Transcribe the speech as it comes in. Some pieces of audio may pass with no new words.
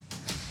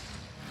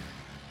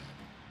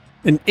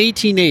In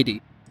 1880,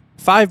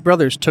 five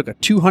brothers took a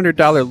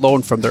 $200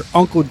 loan from their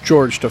Uncle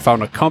George to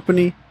found a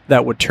company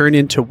that would turn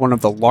into one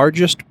of the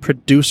largest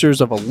producers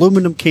of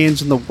aluminum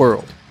cans in the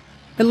world.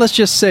 And let's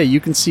just say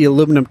you can see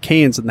aluminum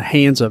cans in the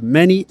hands of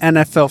many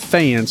NFL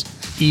fans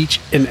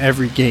each and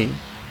every game.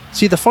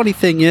 See, the funny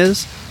thing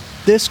is,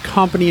 this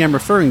company I'm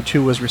referring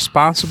to was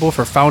responsible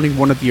for founding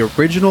one of the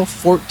original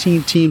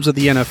 14 teams of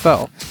the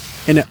NFL,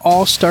 and it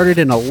all started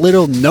in a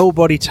little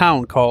nobody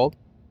town called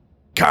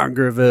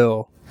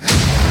Congerville.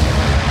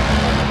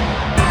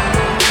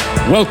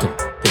 Welcome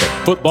to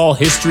the Football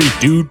History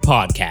Dude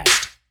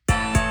Podcast,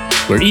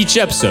 where each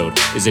episode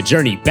is a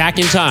journey back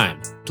in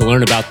time to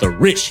learn about the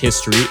rich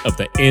history of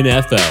the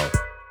NFL.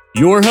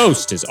 Your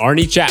host is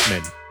Arnie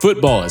Chapman.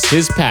 Football is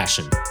his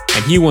passion,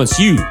 and he wants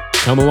you to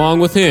come along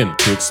with him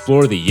to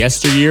explore the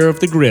yesteryear of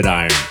the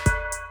gridiron.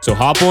 So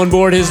hop on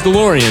board his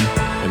DeLorean,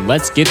 and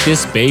let's get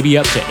this baby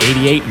up to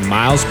 88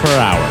 miles per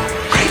hour.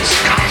 Great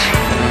Scott!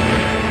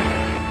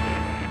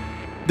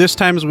 This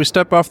time as we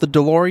step off the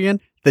DeLorean,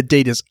 the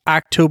date is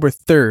October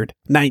 3rd,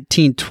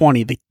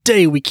 1920, the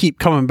day we keep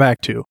coming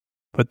back to.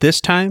 But this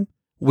time,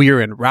 we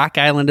are in Rock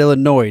Island,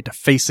 Illinois to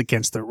face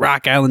against the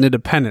Rock Island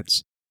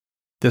Independents.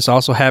 This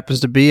also happens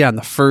to be on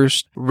the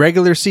first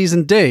regular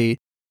season day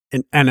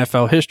in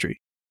NFL history.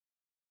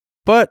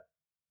 But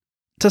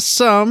to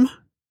some,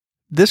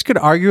 this could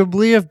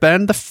arguably have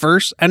been the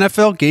first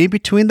NFL game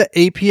between the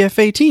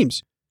APFA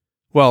teams.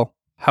 Well,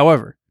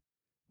 however,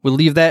 we'll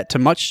leave that to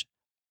much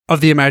of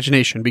the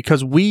imagination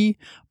because we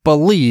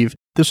believe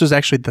this was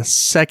actually the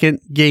second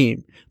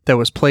game that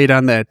was played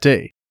on that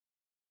day.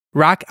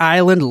 Rock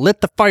Island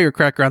lit the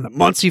firecracker on the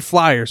Muncie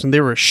Flyers, and they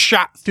were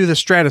shot through the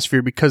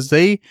stratosphere because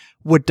they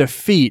would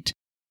defeat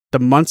the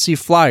Muncie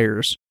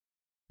Flyers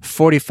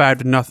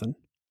 45-0.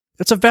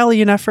 It's a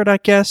valiant effort, I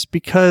guess,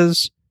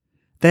 because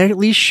they at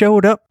least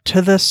showed up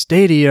to the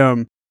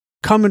stadium,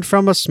 coming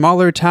from a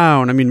smaller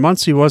town. I mean,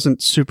 Muncie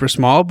wasn't super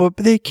small, but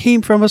they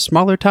came from a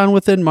smaller town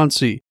within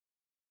Muncie.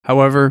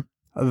 However,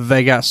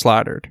 they got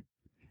slaughtered.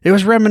 It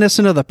was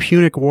reminiscent of the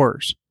Punic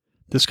Wars.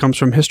 This comes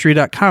from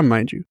History.com,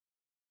 mind you.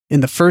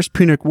 In the First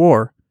Punic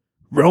War,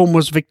 Rome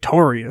was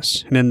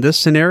victorious, and in this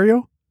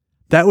scenario,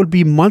 that would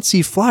be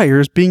Muncie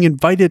Flyers being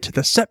invited to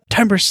the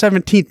September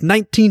 17th,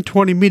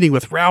 1920 meeting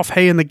with Ralph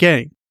Hay and the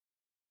gang.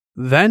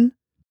 Then,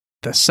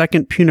 the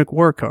Second Punic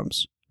War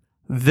comes.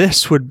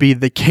 This would be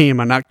the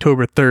game on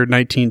October 3rd,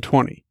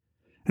 1920.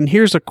 And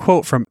here's a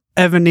quote from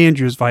Evan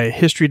Andrews via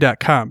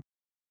History.com.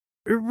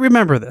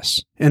 Remember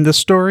this, in this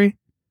story,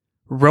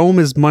 Rome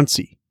is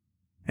Muncie,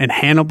 and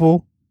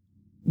Hannibal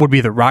would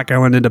be the Rock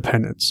Island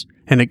Independents,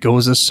 and it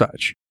goes as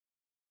such.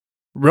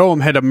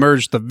 Rome had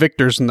emerged the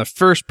victors in the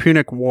First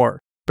Punic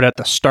War, but at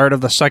the start of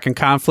the Second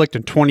Conflict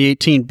in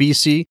 2018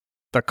 BC,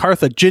 the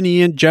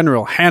Carthaginian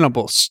general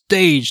Hannibal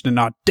staged an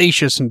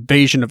audacious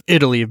invasion of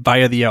Italy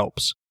via the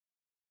Alps.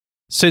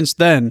 Since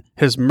then,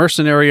 his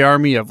mercenary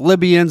army of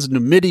Libyans,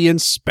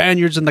 Numidians,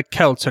 Spaniards, and the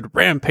Celts had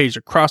rampaged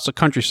across the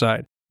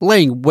countryside,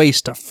 laying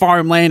waste to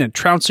farmland and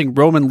trouncing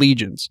Roman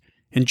legions.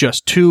 In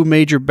just two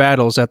major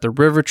battles at the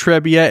River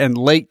Trebia and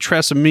Lake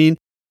Trasimene,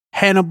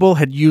 Hannibal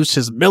had used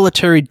his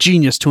military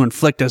genius to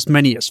inflict as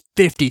many as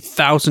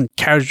 50,000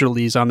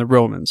 casualties on the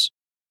Romans.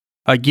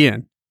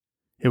 Again,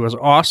 it was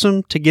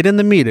awesome to get in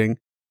the meeting,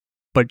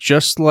 but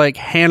just like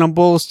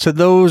Hannibal's to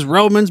those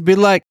Romans, be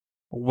like,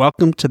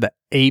 welcome to the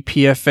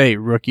APFA,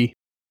 rookie.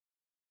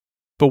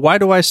 But why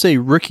do I say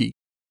rookie?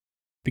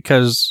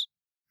 Because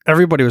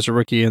everybody was a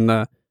rookie in the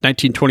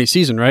 1920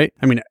 season, right?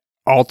 I mean,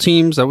 all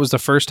teams, that was the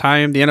first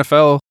time the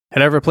NFL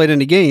had ever played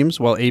any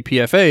games, well,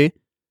 APFA,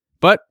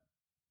 but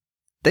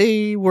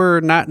they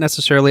were not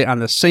necessarily on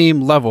the same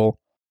level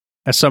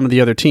as some of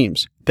the other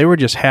teams. They were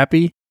just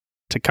happy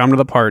to come to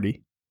the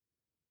party.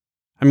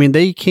 I mean,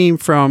 they came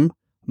from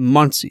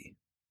Muncie,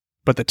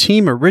 but the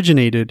team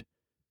originated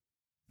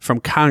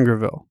from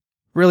Congerville.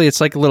 Really,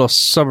 it's like a little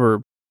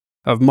suburb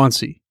of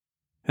Muncie,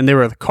 and they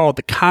were called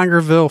the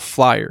Congerville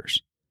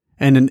Flyers.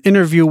 And an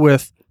interview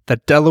with the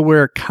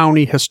Delaware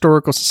County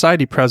Historical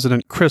Society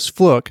president, Chris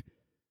Fluke,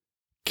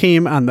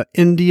 came on the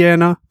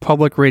Indiana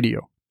Public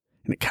Radio.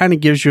 And it kind of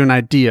gives you an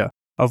idea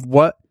of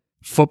what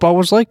football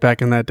was like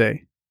back in that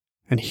day.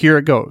 And here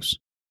it goes.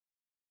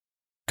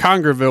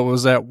 Congerville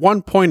was at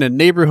one point a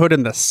neighborhood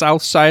in the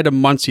south side of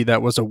Muncie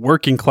that was a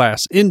working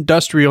class,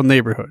 industrial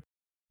neighborhood.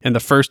 In the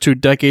first 2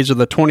 decades of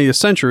the 20th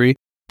century,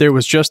 there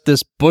was just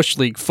this Bush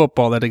League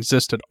football that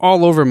existed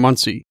all over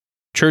Muncie.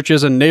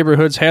 Churches and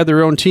neighborhoods had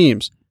their own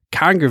teams.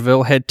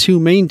 Congerville had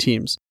 2 main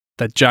teams,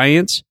 the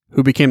Giants,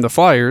 who became the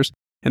Flyers,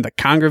 and the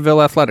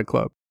Congerville Athletic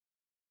Club.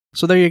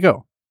 So there you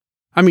go.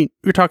 I mean,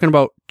 you're talking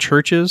about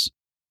churches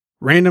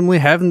randomly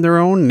having their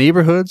own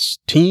neighborhoods,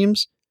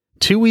 teams,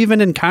 2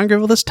 even in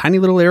Congerville, this tiny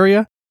little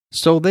area.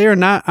 So they are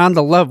not on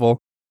the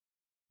level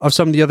of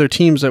some of the other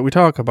teams that we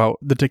talk about,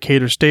 the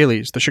Decatur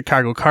Staleys, the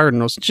Chicago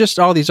Cardinals, just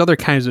all these other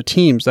kinds of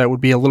teams that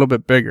would be a little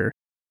bit bigger.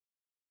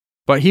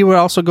 But he would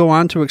also go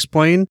on to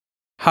explain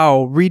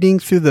how reading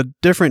through the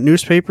different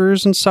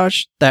newspapers and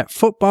such, that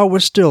football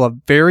was still a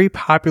very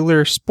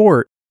popular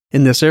sport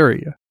in this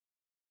area.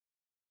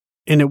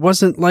 And it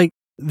wasn't like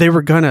they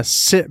were going to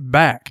sit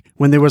back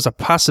when there was a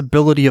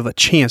possibility of a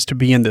chance to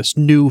be in this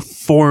new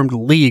formed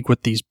league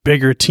with these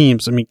bigger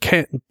teams. I mean,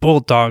 Canton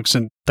Bulldogs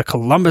and the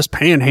Columbus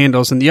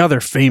Panhandles and the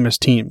other famous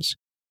teams.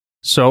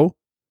 So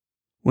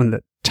when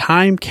the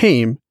time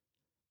came,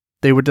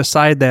 they would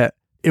decide that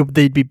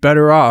they'd be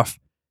better off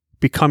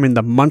becoming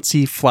the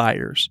Muncie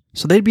Flyers.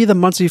 So they'd be the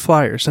Muncie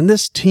Flyers. And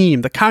this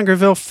team, the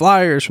Congerville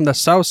Flyers from the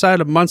south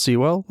side of Muncie,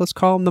 well, let's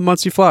call them the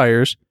Muncie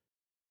Flyers.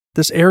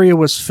 This area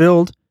was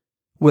filled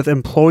with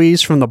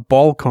employees from the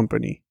Ball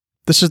Company.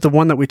 This is the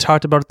one that we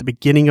talked about at the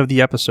beginning of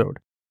the episode.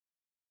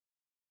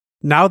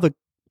 Now the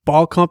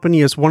Ball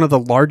Company is one of the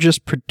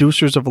largest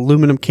producers of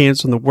aluminum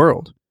cans in the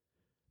world.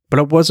 But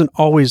it wasn't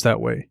always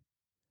that way.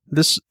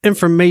 This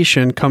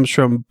information comes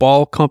from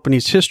Ball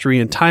Company's history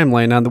and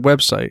timeline on the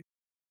website.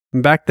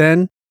 And back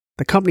then,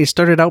 the company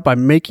started out by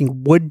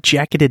making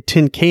wood-jacketed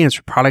tin cans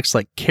for products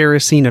like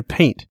kerosene and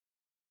paint.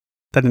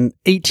 Then in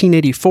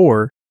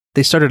 1884,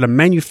 they started a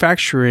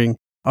manufacturing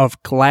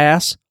of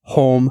glass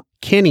home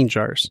canning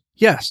jars.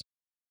 Yes,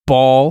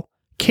 Ball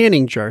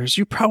canning jars.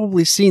 You've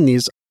probably seen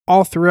these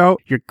all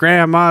throughout your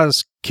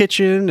grandma's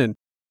kitchen and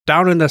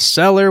down in the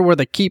cellar where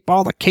they keep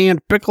all the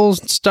canned pickles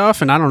and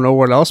stuff, and I don't know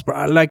what else, but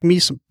I like me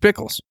some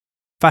pickles.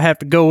 If I have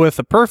to go with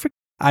the perfect,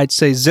 I'd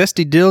say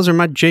zesty dills are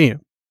my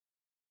jam.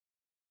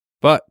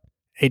 But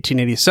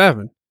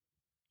 1887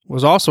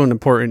 was also an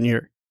important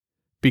year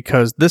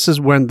because this is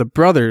when the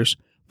brothers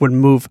would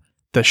move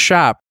the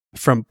shop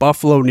from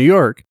Buffalo, New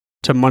York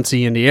to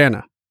Muncie,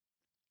 Indiana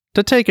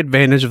to take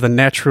advantage of the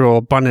natural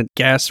abundant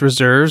gas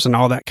reserves and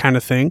all that kind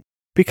of thing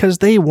because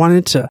they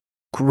wanted to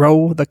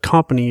grow the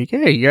company.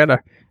 Hey, you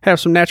gotta have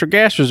some natural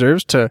gas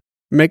reserves to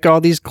make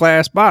all these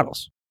glass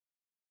bottles.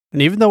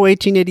 And even though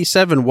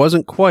 1887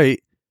 wasn't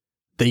quite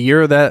the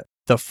year that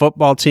the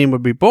football team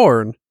would be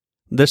born,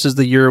 this is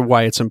the year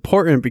why it's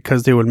important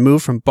because they would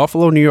move from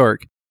Buffalo, New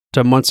York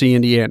to Muncie,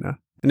 Indiana.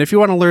 And if you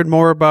want to learn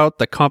more about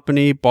the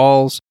company,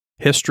 Ball's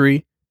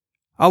history,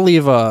 I'll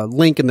leave a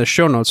link in the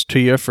show notes to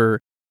you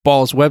for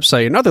Ball's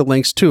website and other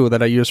links too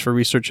that I use for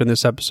research in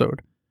this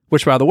episode.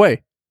 Which, by the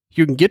way,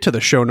 you can get to the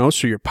show notes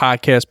through your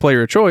podcast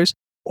player of choice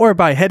or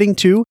by heading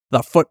to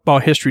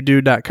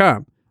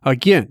thefootballhistorydude.com.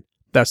 Again,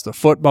 that's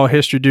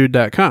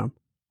thefootballhistorydude.com.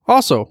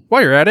 Also,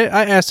 while you're at it,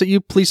 I ask that you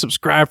please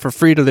subscribe for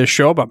free to this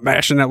show by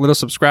mashing that little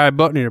subscribe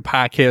button in your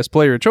podcast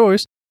player of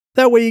choice.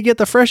 That way you get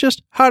the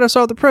freshest, hottest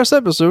off the press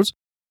episodes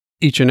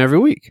each and every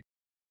week.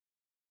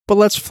 But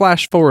let's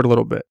flash forward a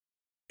little bit.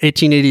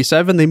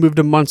 1887, they moved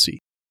to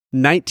Muncie.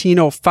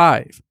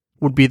 1905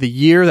 would be the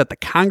year that the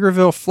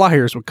Congerville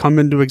Flyers would come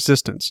into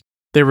existence.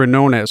 They were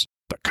known as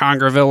the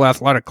Congerville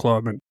Athletic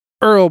Club, and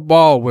Earl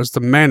Ball was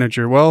the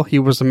manager. Well, he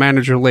was the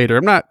manager later.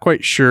 I'm not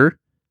quite sure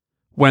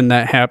when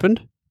that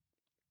happened,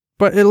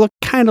 but it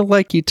looked kind of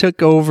like he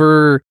took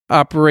over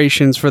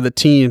operations for the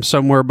team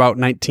somewhere about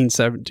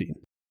 1917.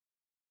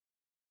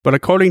 But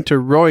according to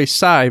Roy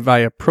Tsai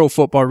via Pro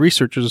Football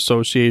Researchers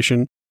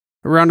Association,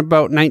 around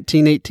about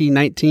 1918,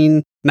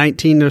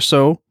 1919 or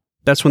so,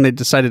 that's when they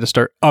decided to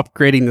start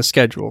upgrading the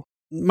schedule.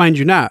 Mind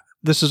you not,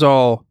 this is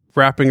all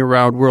wrapping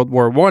around World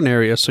War I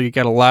area, so you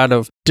got a lot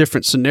of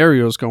different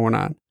scenarios going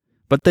on.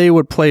 But they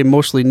would play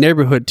mostly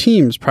neighborhood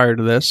teams prior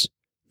to this.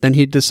 Then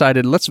he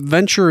decided, let's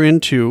venture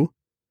into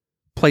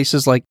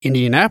places like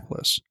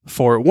Indianapolis,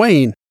 Fort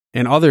Wayne,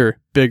 and other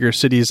bigger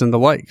cities and the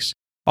likes.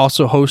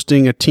 Also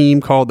hosting a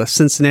team called the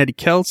Cincinnati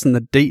Celts and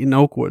the Dayton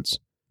Oakwoods.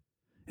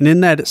 And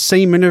in that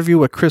same interview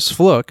with Chris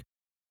Fluke,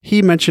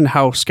 he mentioned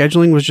how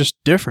scheduling was just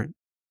different.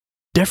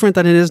 Different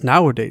than it is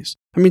nowadays.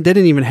 I mean, they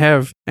didn't even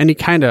have any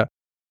kind of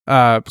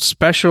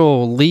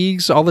special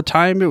leagues all the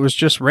time. It was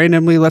just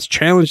randomly, let's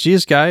challenge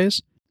these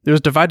guys. It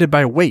was divided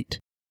by weight.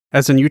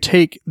 As in, you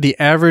take the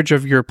average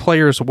of your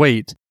player's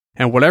weight,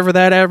 and whatever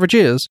that average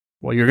is,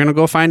 well, you're going to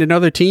go find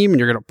another team, and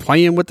you're going to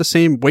play them with the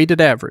same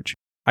weighted average.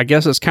 I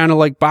guess it's kind of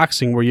like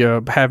boxing, where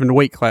you're having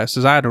weight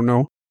classes. I don't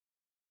know.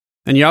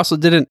 And you also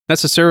didn't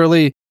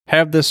necessarily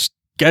have this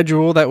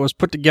schedule that was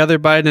put together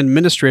by an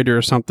administrator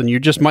or something. You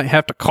just might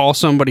have to call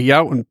somebody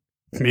out and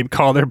maybe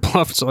call their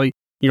bluff. So,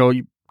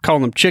 you call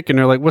them chicken.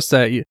 They're like, what's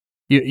that? You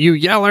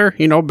yeller,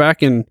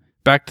 back in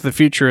Back to the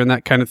Future and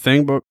that kind of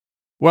thing. But,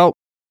 well,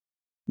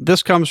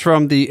 this comes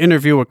from the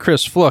interview with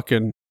Chris Fluke,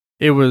 and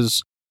it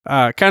was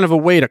kind of a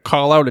way to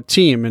call out a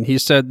team. And he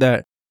said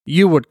that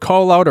you would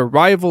call out a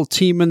rival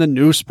team in the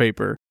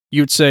newspaper.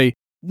 You'd say,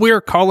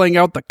 we're calling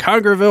out the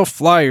Congerville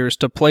Flyers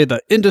to play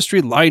the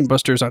industry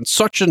linebusters on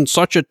such and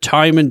such a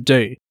time and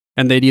day.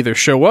 And they'd either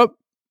show up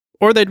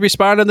or they'd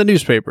respond in the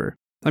newspaper.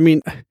 I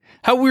mean,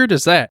 how weird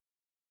is that?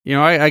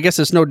 I guess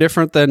it's no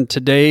different than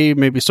today,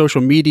 maybe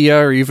social media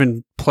or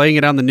even playing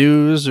it on the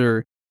news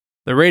or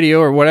the radio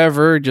or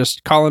whatever,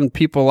 just calling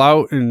people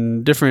out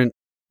in different,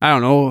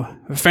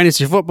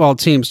 fantasy football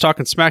teams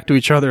talking smack to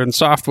each other in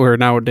software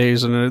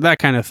nowadays and that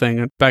kind of thing.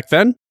 And back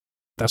then,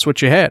 that's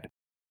what you had.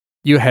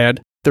 You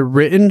had the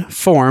written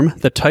form,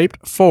 the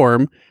typed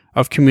form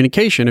of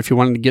communication if you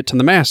wanted to get to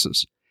the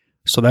masses.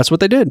 So that's what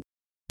they did.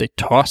 They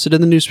tossed it in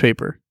the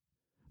newspaper.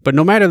 But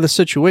no matter the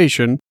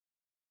situation,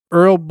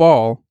 Earl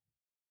Ball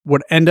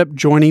would end up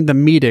joining the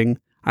meeting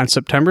on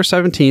September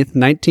 17th,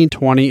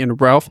 1920 in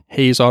Ralph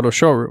Hayes Auto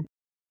Showroom.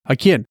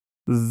 Again,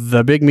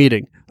 the big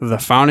meeting, the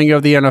founding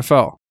of the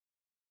NFL.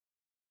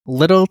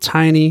 Little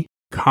tiny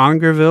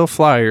Congerville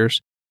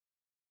Flyers,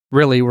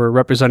 really were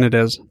represented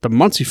as the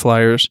Muncie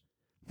Flyers,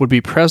 would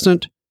be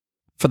present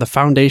for the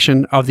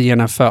foundation of the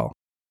NFL.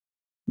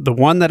 The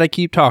one that I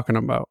keep talking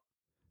about.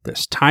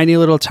 This tiny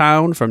little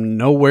town from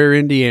nowhere,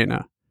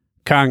 Indiana.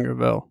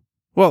 Congerville.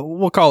 Well,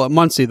 we'll call it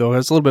Muncie, though.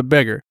 It's a little bit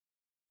bigger.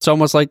 It's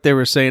almost like they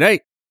were saying, hey,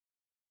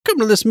 come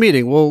to this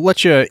meeting. We'll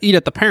let you eat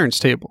at the parents'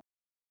 table.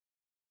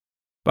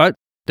 But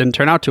didn't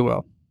turn out too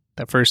well.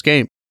 That first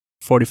game,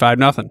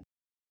 45-0.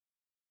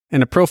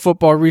 And a Pro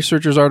Football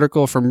Researchers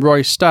article from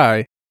Roy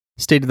Stye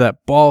stated that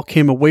Ball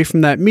came away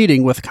from that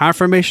meeting with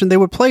confirmation they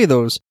would play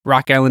those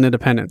Rock Island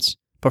Independents.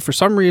 But for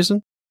some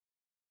reason,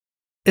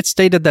 it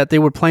stated that they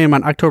would play him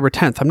on October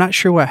 10th. I'm not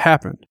sure what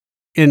happened.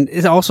 And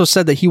it also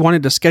said that he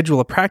wanted to schedule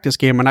a practice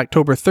game on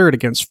October 3rd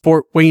against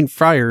Fort Wayne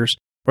Friars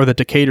or the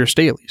Decatur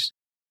Staleys.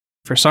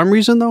 For some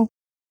reason, though,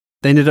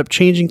 they ended up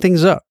changing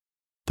things up.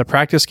 The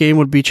practice game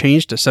would be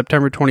changed to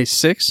September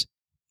 26th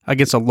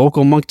against a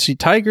local Muncie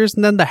Tigers,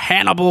 and then the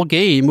Hannibal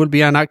game would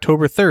be on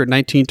October 3rd,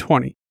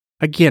 1920.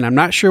 Again, I'm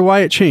not sure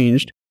why it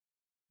changed,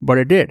 but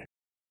it did.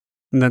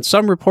 And then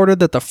some reported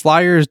that the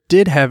Flyers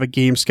did have a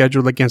game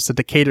scheduled against the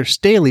Decatur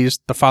Staleys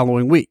the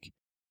following week.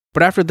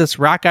 But after this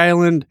Rock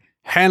Island,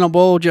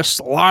 Hannibal, just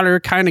slaughter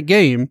kind of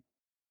game,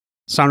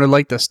 sounded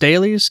like the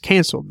Staleys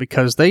canceled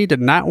because they did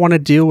not want to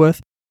deal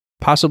with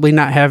possibly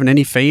not having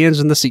any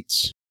fans in the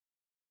seats.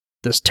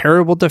 This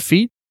terrible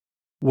defeat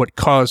would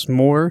cause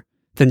more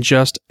than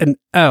just an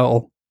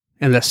L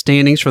in the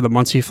standings for the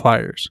Muncie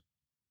Flyers.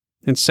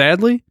 And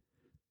sadly,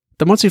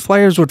 the Muncie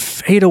Flyers would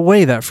fade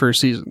away that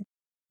first season.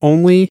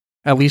 Only,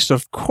 at least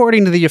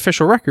according to the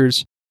official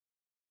records,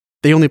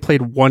 they only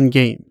played one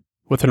game,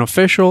 with an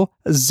official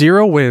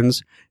 0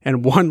 wins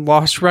and 1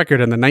 loss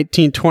record in the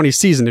 1920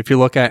 season if you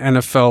look at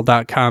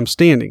NFL.com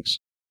standings.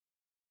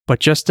 But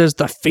just as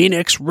the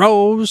Phoenix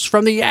rose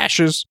from the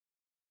ashes,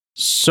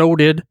 so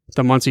did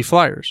the Muncie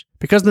Flyers.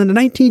 Because in the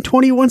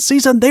 1921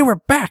 season, they were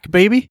back,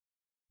 baby.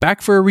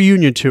 Back for a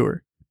reunion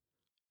tour.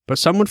 But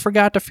someone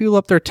forgot to fuel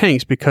up their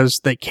tanks because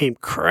they came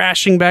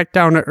crashing back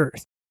down to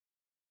earth.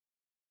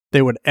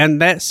 They would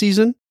end that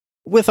season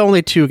with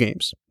only 2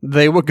 games.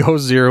 They would go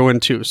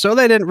 0-2. So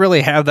they didn't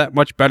really have that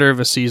much better of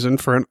a season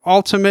for an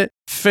ultimate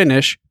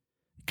finish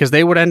because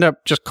they would end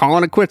up just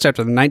calling it quits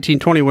after the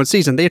 1921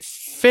 season. They'd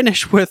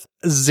finish with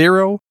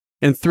 0-3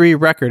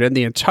 record in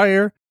the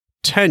entire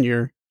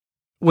tenure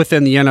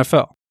within the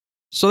NFL.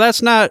 So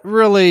that's not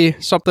really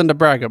something to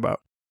brag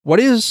about. What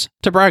is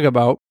to brag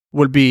about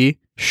would be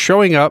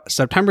showing up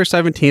September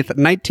 17th,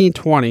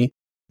 1920,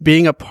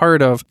 being a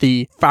part of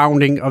the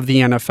founding of the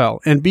NFL,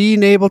 and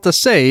being able to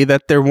say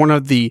that they're one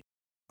of the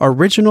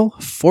original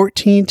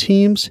 14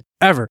 teams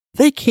ever.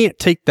 They can't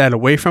take that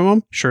away from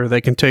them. Sure,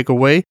 they can take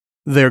away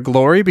their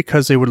glory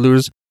because they would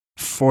lose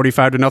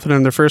 45-0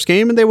 in their first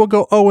game, and they will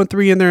go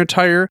 0-3 in their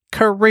entire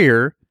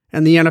career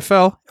in the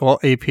NFL, well,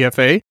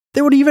 APFA.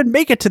 They would even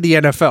make it to the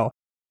NFL.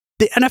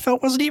 The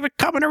NFL wasn't even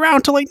coming around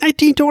until like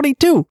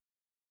 1922.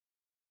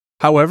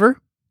 However,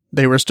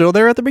 they were still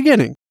there at the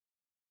beginning.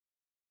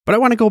 But I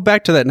want to go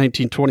back to that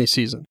 1920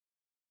 season,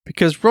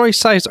 because Roy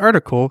Stye's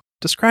article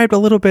described a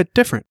little bit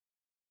different.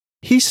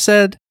 He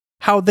said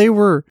how they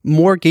were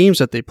more games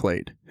that they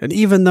played. And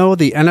even though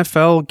the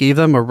NFL gave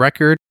them a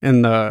record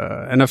in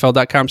the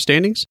NFL.com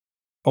standings,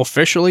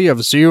 officially of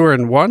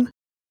 0-1,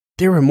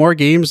 there were more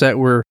games that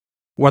were,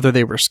 whether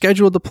they were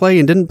scheduled to play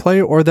and didn't play,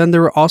 or then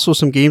there were also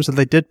some games that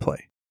they did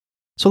play.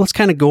 So let's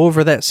kind of go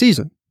over that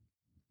season.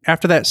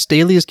 After that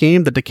Staleys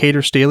game, the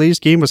Decatur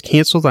Staleys game was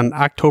canceled on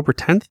October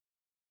 10th.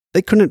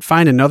 They couldn't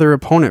find another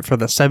opponent for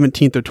the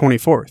 17th or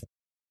 24th.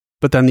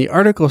 But then the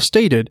article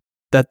stated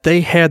that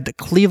they had the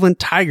Cleveland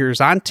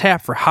Tigers on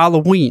tap for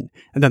Halloween,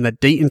 and then the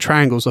Dayton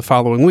Triangles the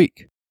following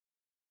week.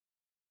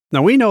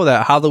 Now we know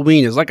that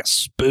Halloween is like a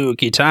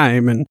spooky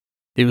time, and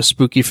it was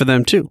spooky for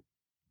them too.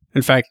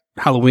 In fact,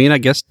 Halloween, I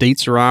guess,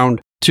 dates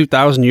around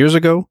 2,000 years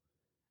ago.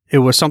 It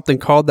was something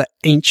called the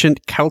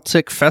Ancient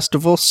Celtic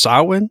Festival,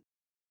 Samhain.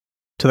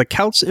 To the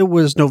Celts, it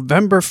was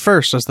November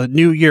 1st as the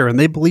new year, and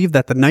they believed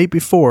that the night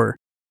before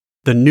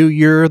the new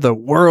year, the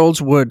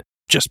worlds would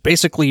just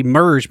basically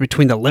merge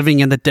between the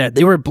living and the dead.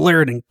 They were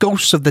blurred, and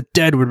ghosts of the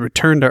dead would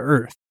return to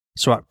Earth.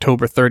 So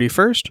October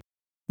 31st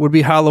would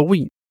be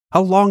Halloween,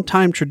 a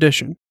long-time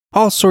tradition.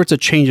 All sorts of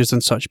changes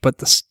and such, but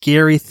the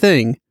scary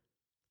thing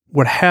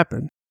would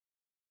happen.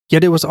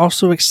 Yet it was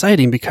also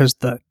exciting because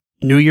the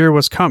new year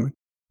was coming.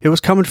 It was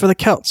coming for the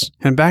Celts,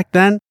 and back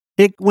then,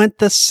 it went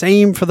the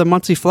same for the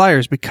Muncie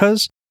Flyers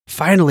because,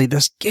 finally,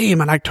 this game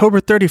on October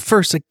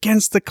 31st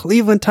against the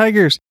Cleveland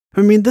Tigers.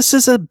 I mean, this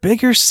is a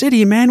bigger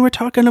city, man. We're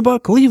talking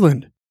about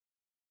Cleveland.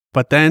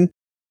 But then,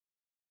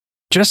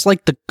 just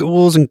like the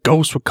ghouls and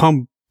ghosts would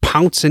come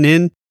pouncing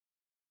in,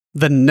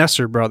 the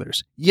Nesser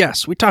brothers.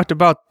 Yes, we talked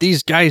about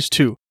these guys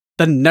too.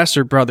 The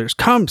Nesser brothers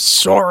come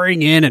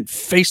soaring in and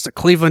face the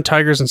Cleveland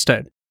Tigers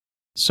instead.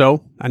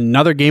 So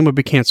another game would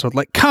be canceled.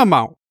 Like, come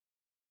on.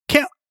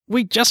 Can't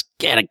we just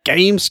get a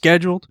game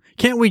scheduled?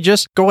 Can't we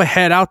just go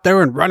ahead out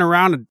there and run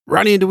around and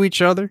run into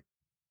each other?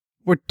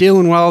 We're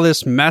dealing with all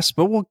this mess,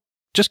 but we'll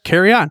just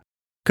carry on.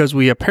 Because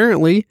we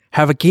apparently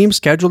have a game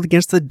scheduled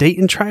against the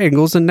Dayton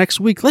Triangles in next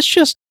week. Let's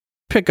just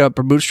pick up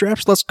our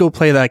bootstraps. Let's go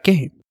play that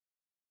game.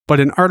 But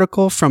an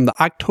article from the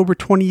October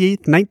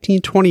 28th,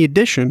 1920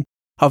 edition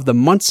of the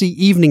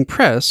Muncie Evening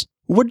Press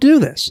would do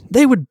this.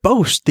 They would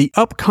boast the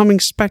upcoming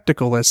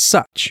spectacle as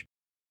such.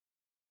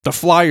 The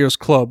Flyers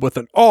Club with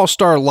an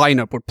all-star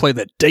lineup would play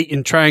the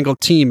Dayton Triangle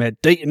team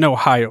at Dayton,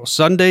 Ohio,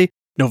 Sunday,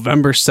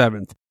 November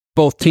 7th.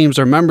 Both teams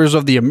are members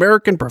of the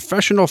American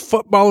Professional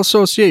Football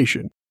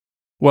Association.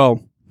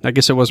 Well, I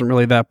guess it wasn't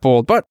really that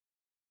bold, but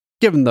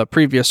given the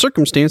previous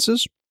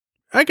circumstances,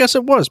 I guess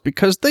it was,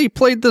 because they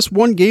played this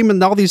one game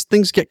and all these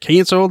things get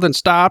canceled and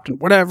stopped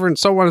and whatever and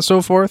so on and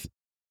so forth.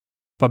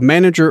 But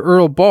manager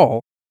Earl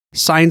Ball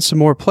signed some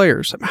more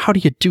players. How do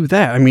you do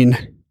that? I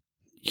mean,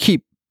 you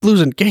keep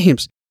losing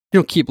games. You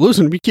don't keep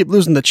losing, we keep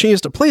losing the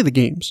chance to play the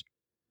games.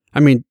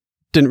 I mean,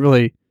 didn't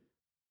really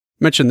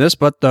mention this,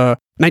 but the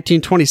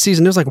 1920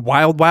 season, it was like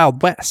Wild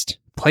Wild West.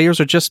 Players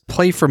would just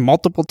play for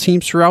multiple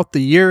teams throughout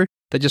the year.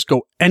 They just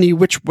go any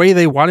which way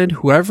they wanted.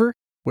 Whoever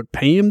would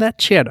pay him that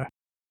cheddar.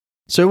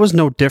 So it was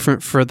no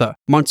different for the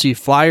Muncie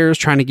Flyers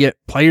trying to get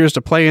players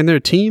to play in their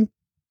team.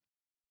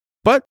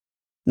 But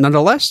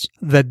nonetheless,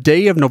 the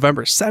day of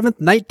November 7th,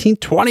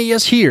 1920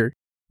 is here.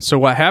 So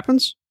what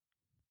happens?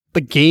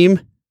 The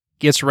game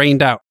gets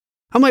rained out.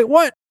 I'm like,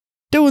 what?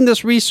 Doing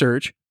this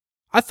research,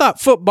 I thought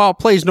football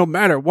plays no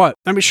matter what.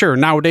 I mean, sure,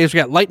 nowadays we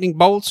got lightning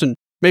bolts and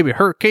maybe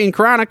Hurricane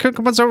Corona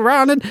comes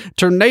around and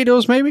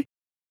tornadoes maybe.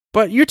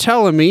 But you're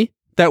telling me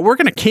that we're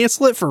going to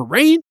cancel it for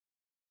rain?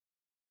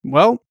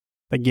 Well,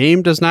 the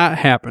game does not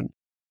happen.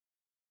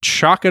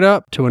 Chalk it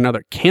up to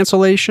another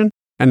cancellation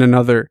and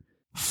another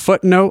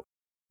footnote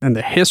in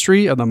the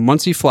history of the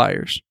Muncie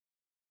Flyers.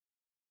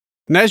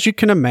 And as you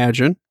can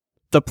imagine,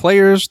 the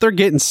players, they're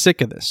getting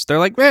sick of this. They're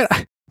like, man,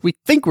 we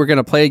think we're going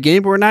to play a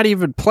game, but we're not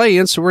even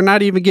playing, so we're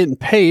not even getting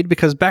paid,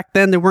 because back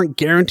then there weren't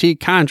guaranteed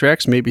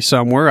contracts. Maybe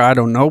some were, I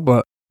don't know,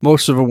 but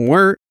most of them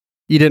weren't.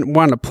 You didn't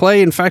want to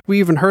play. In fact, we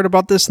even heard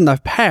about this in the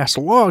past,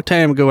 a long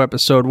time ago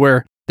episode,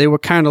 where they were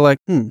kind of like,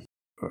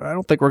 I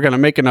don't think we're going to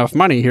make enough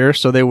money here,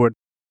 so they would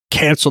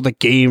cancel the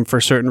game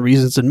for certain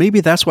reasons, and maybe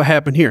that's what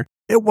happened here.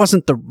 It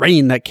wasn't the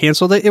rain that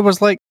canceled it. It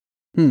was like,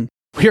 we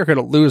are going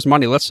to lose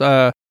money. Let's,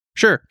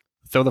 sure,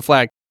 throw the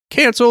flag.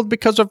 Canceled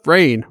because of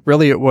rain.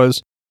 Really, it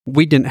was,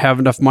 we didn't have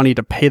enough money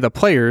to pay the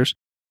players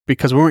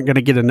because we weren't going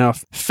to get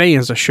enough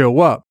fans to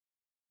show up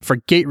for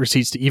gate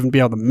receipts to even be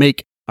able to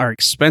make our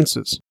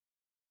expenses.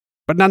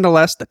 But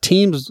nonetheless, the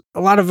teams,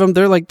 a lot of them,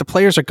 they're like, the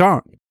players are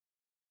gone.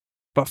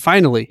 But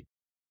finally,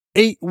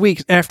 8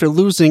 weeks after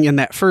losing in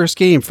that first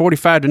game,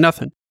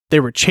 45-0, they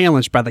were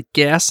challenged by the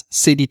Gas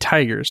City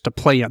Tigers to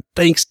play on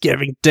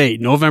Thanksgiving Day,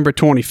 November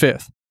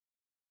 25th.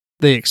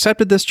 They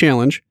accepted this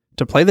challenge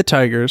to play the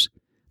Tigers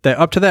that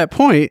up to that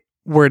point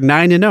were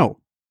 9-0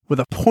 with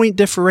a point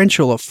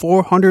differential of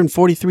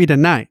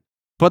 443-9.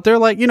 But they're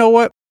like, you know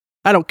what?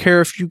 I don't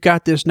care if you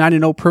got this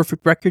 9-0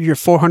 perfect record, your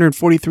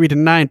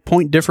 443-9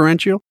 point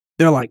differential.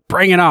 They're like,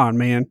 bring it on,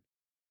 man.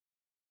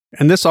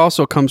 And this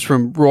also comes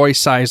from Roy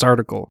Tsai's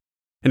article,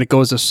 and it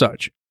goes as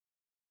such.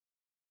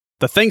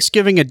 The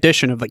Thanksgiving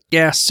edition of the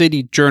Gas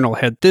City Journal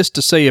had this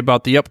to say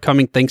about the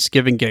upcoming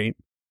Thanksgiving game.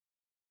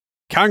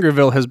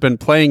 Congerville has been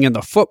playing in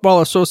the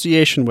Football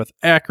Association with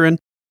Akron,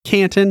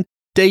 Canton,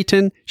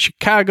 Dayton,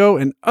 Chicago,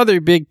 and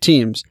other big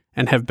teams,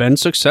 and have been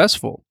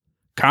successful.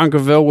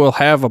 Congerville will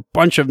have a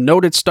bunch of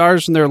noted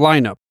stars in their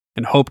lineup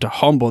and hope to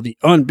humble the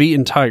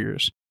unbeaten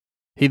Tigers.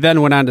 He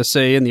then went on to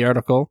say in the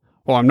article,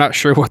 well, I'm not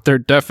sure what their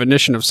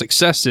definition of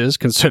success is,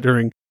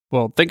 considering,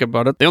 well, think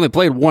about it, they only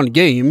played one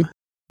game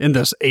in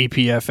this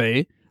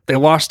APFA. They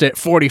lost it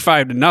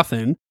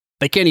 45-0.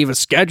 They can't even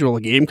schedule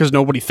a game because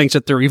nobody thinks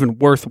that they're even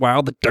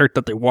worthwhile, the dirt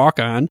that they walk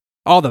on.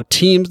 All the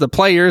teams, the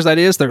players, that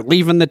is, they're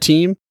leaving the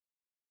team.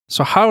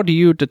 So how do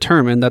you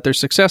determine that they're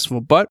successful?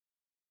 But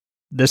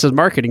this is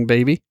marketing,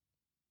 baby.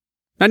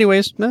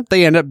 Anyways,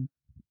 they end up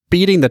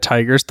beating the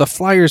Tigers. The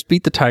Flyers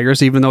beat the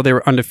Tigers, even though they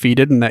were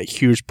undefeated in that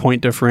huge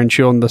point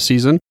differential in the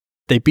season.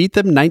 They beat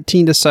them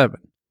 19-7.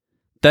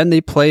 Then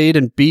they played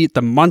and beat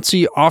the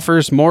Muncie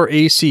Offers More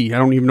AC. I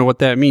don't even know what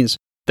that means.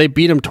 They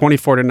beat them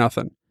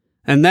 24-0.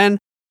 And then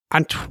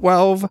on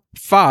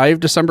 12/5,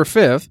 December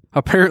 5th,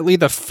 apparently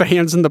the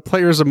fans and the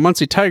players of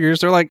Muncie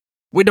Tigers, they're like,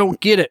 we don't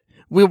get it.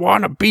 We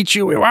want to beat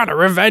you. We want to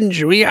revenge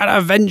you. We got to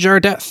avenge our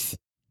death.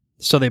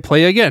 So they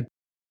play again.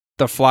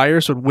 The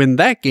Flyers would win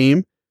that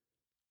game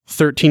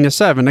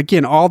 13-7.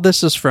 Again, all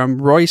this is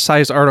from Roy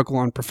Tsai's article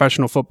on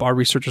Professional Football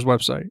Researcher's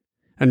website.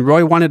 And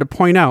Roy wanted to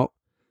point out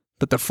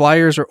that the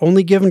Flyers are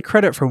only given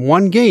credit for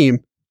one game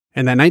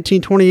in that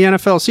 1920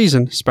 NFL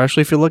season,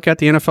 especially if you look at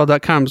the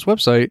NFL.com's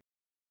website,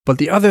 but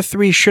the other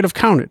three should have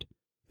counted,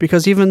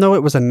 because even though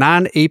it was a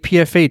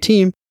non-APFA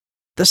team,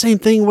 the same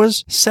thing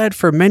was said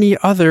for many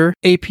other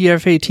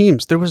APFA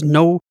teams. There was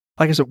no,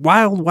 like I said,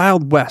 wild,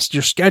 wild west.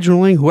 You're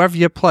scheduling whoever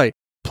you play.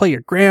 play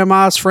your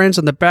grandma's friends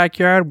in the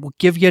backyard will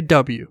give you a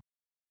W.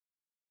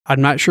 I'm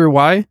not sure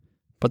why,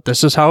 but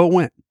this is how it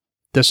went.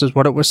 This is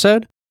what it was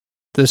said.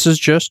 This is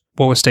just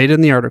what was stated in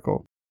the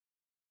article.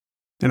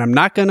 And I'm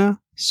not going to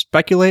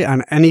speculate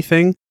on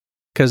anything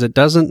because it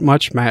doesn't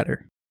much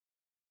matter.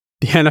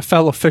 The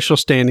NFL official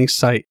standings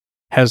site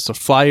has the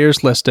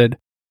Flyers listed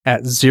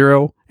at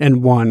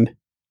 0-1.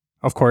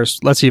 Of course,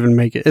 let's even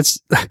make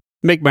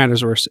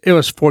matters worse. It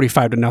was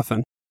 45-0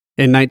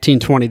 in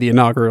 1920, the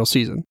inaugural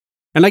season.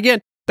 And again,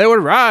 they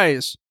would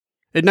rise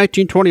in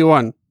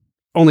 1921,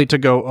 only to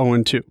go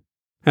 0-2.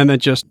 And then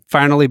just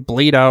finally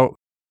bleed out,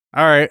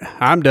 all right,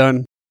 I'm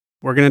done.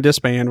 We're going to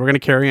disband. We're going to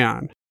carry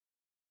on.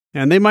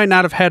 And they might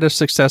not have had a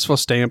successful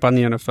stamp on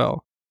the NFL.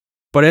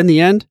 But in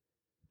the end,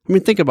 I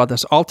mean, think about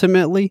this.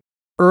 Ultimately,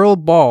 Earl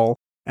Ball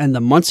and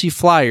the Muncie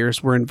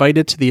Flyers were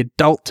invited to the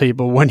adult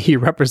table when he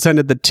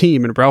represented the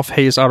team in Ralph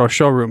Hayes Auto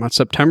Showroom on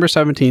September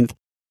 17th,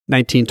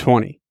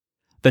 1920.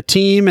 The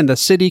team and the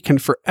city can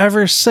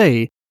forever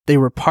say they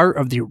were part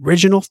of the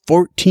original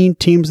 14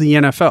 teams in the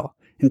NFL,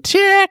 and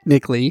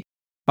technically,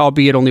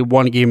 albeit only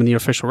one game in the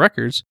official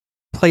records,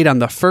 played on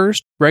the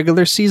first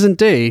regular season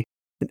day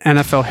in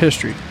NFL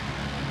history.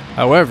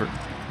 However,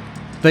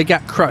 they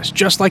got crushed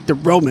just like the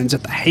Romans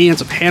at the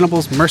hands of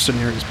Hannibal's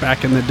mercenaries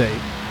back in the day.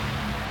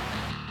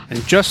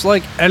 And just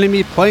like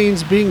enemy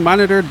planes being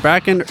monitored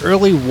back in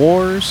early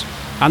wars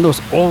on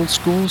those old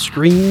school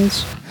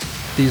screens,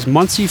 these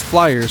Muncie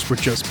Flyers were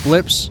just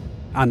blips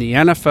on the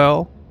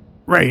NFL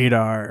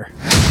radar.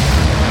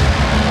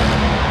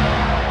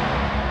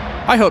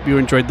 I hope you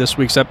enjoyed this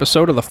week's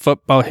episode of the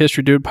Football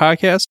History Dude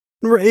podcast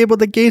and were able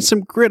to gain some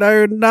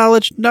gridiron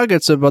knowledge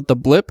nuggets about the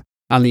blip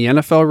on the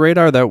NFL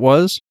radar that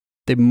was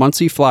the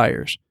Muncie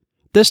Flyers.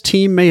 This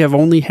team may have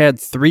only had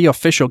 3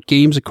 official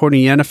games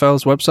according to the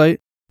NFL's website,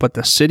 but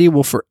the city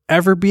will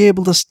forever be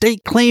able to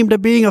stake claim to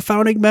being a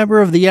founding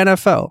member of the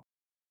NFL.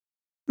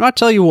 And I'll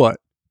tell you what,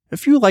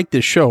 if you like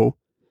this show,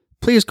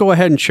 please go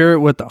ahead and share it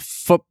with a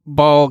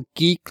football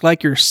geek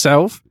like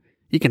yourself.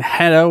 You can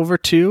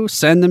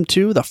send them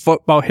to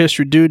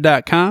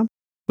thefootballhistorydude.com,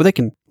 where they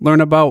can learn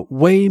about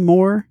way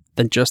more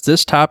than just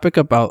this topic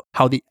about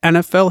how the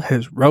NFL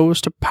has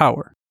rose to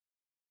power.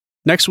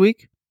 Next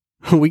week,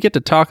 we get to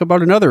talk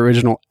about another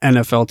original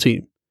NFL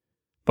team.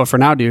 But for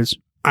now, dudes,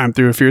 I'm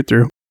through if you're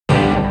through.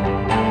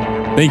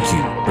 Thank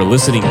you for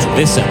listening to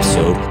this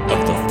episode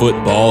of the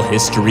Football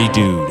History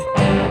Dude.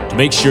 To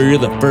make sure you're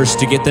the first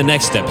to get the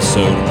next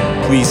episode,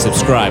 please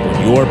subscribe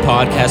on your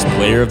podcast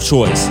player of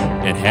choice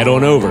and head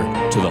on over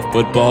to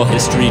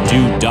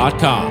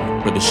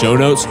thefootballhistorydude.com for the show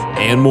notes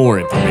and more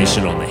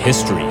information on the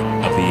history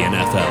of the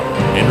NFL.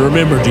 And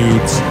remember,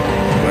 dudes,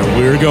 where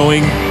we're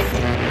going,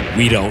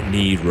 we don't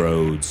need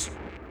roads.